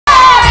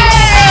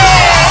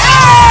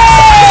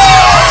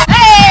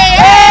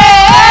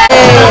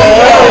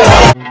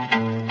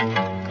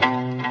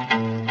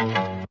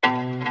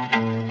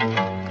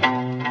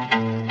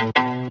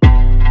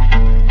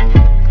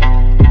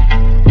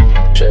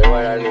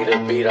be the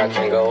beat, I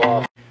can't go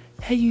off.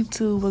 Hey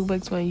YouTube, welcome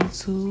back to my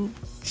YouTube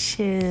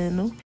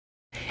channel.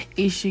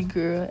 It's your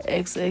girl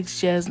XX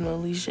Jasmine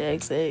Alicia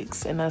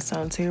XX, and I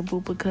sound terrible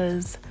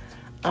because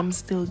I'm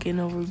still getting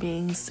over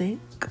being sick.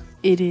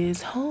 It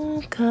is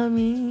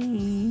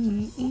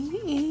homecoming.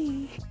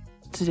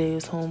 Today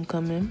is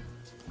homecoming,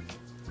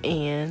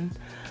 and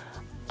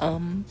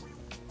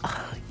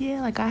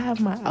yeah, like I have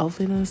my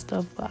outfit and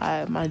stuff,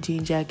 but my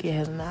jean jacket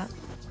has not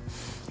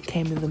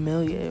came in the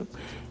mail yet.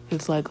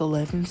 It's like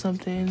 11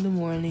 something in the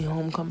morning.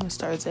 Homecoming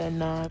starts at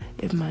 9.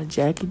 If my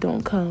jacket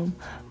don't come,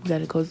 we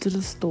gotta go to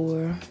the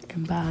store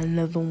and buy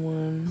another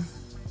one,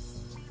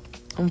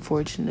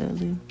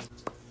 unfortunately.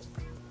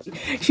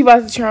 She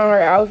about to try on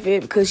her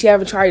outfit because she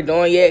haven't tried it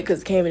on yet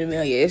because it came in the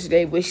mail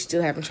yesterday, but she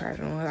still haven't tried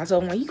it on. I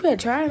told her, like, you better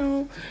try it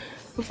on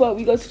before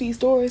we go to these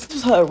stores. This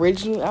was her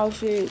original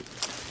outfit,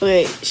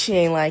 but she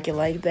ain't like it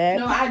like that.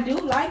 No, I do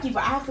like it,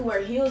 but I have to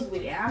wear heels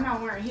with it. I'm not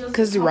wearing heels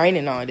because it's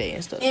raining all day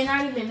and stuff. And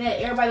not even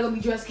that. Everybody gonna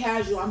be dressed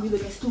casual. I'm be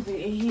looking stupid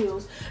in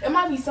heels. There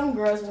might be some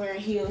girls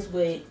wearing heels,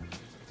 but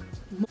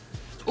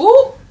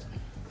ooh,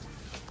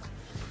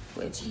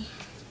 wedgie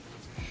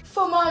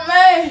for my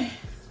man.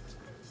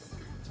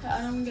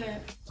 I don't get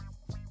it.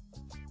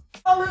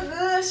 Oh, look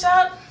good,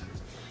 shot.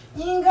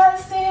 You ain't gotta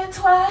say it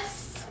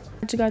twice.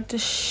 I just got the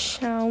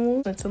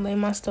shower to lay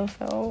my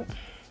stuff out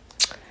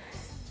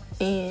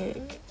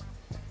and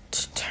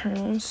to turn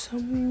on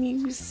some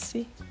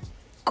music.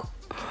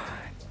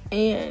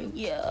 And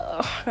yeah,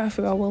 I gotta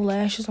figure out what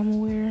lashes I'm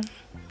gonna wear.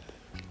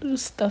 Do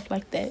stuff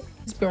like that.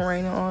 It's been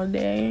raining all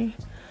day.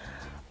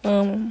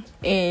 And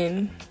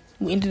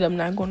we ended up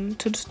not going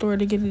to the store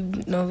to get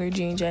another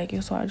jean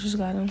jacket, so I just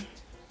gotta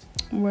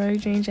wear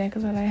jean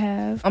jackets that I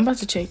have. I'm about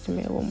to check the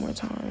mail one more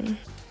time.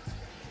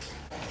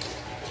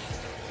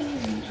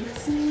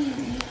 Let's see.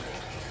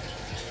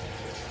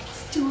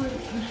 Let's do it.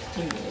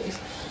 Anyways.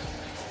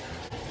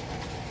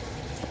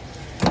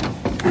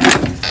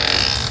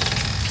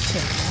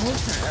 Check the whole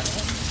time.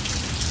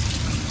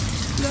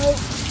 Nope.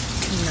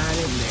 Not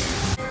in there.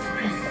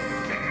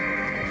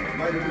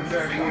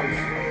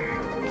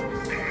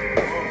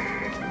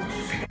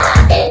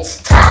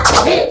 It's time.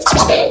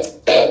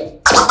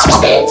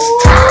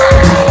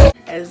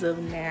 As of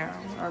now,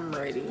 I'm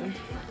ready. Get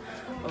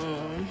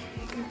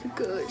the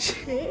good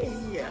shit.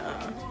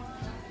 Yeah.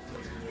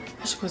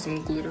 I should put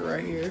some glitter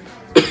right here.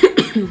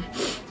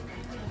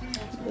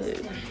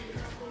 But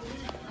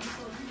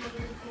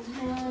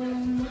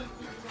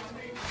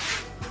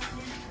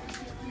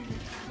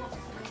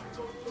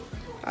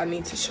I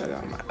need to show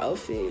y'all my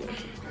outfit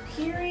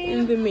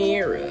in the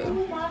mirror.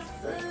 My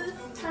sis,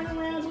 turn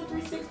around, do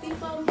 360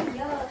 for me,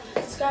 y'all.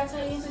 Subscribe to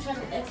our YouTube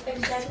channel,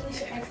 XX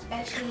Jasmine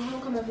actually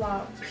homecoming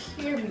vlog.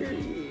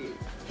 Period.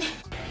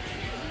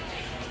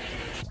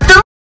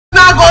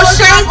 Not gonna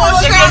shake. I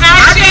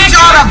need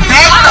y'all to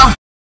back the f up.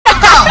 Let's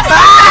go.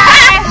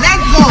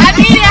 I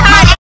need it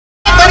hot.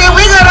 But it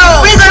wiggle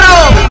though.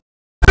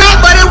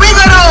 But it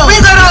wiggle though.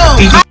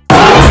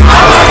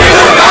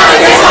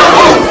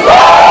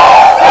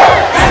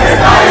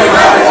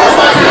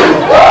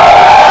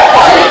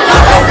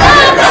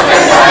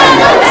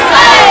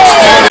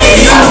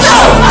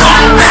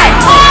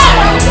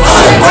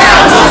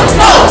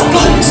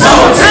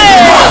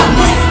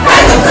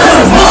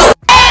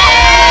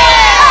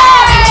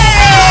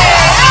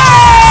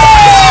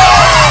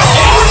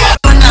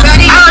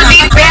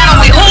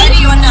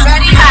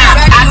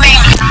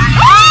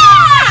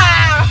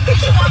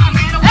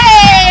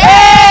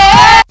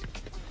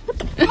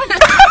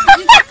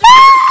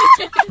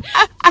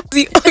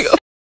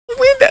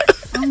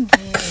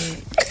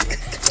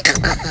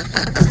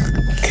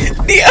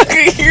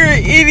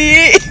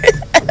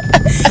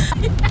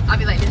 I'll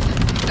be like, this is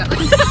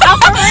sex oh,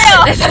 for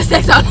real. This is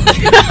sex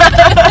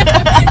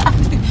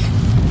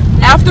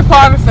After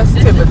party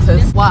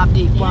festivities. Wop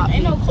dick, wop dick.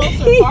 Ain't no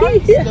closer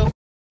parties though.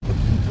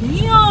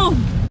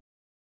 Damn.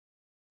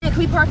 Can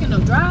we park in the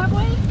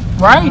driveway?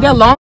 Right, that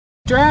long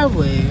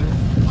driveway. I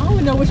don't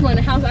even know which one in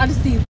the house. I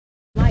just see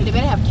like they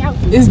better have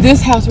couches. It's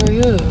this house right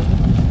here.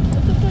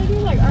 What the fuck? You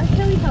like R.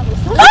 Kelly house?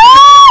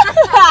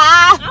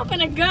 I'm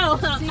gonna go.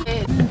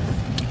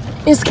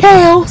 It's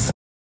chaos.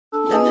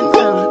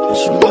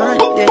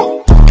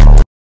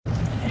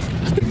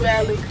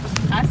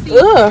 I see.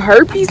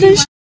 Herpes and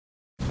shit.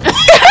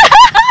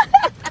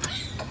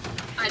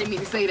 I didn't mean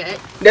to say that.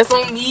 That's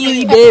on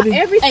me, baby.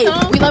 Every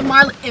song we love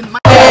Marlon and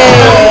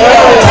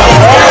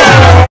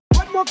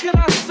What more can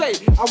I say?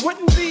 I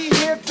wouldn't be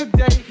here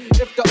today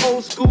if the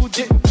old school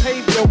didn't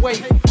pave the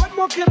way. What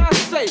more can I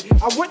say?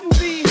 I wouldn't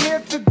be here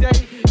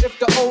today if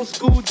the old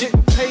school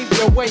didn't pave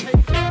the way.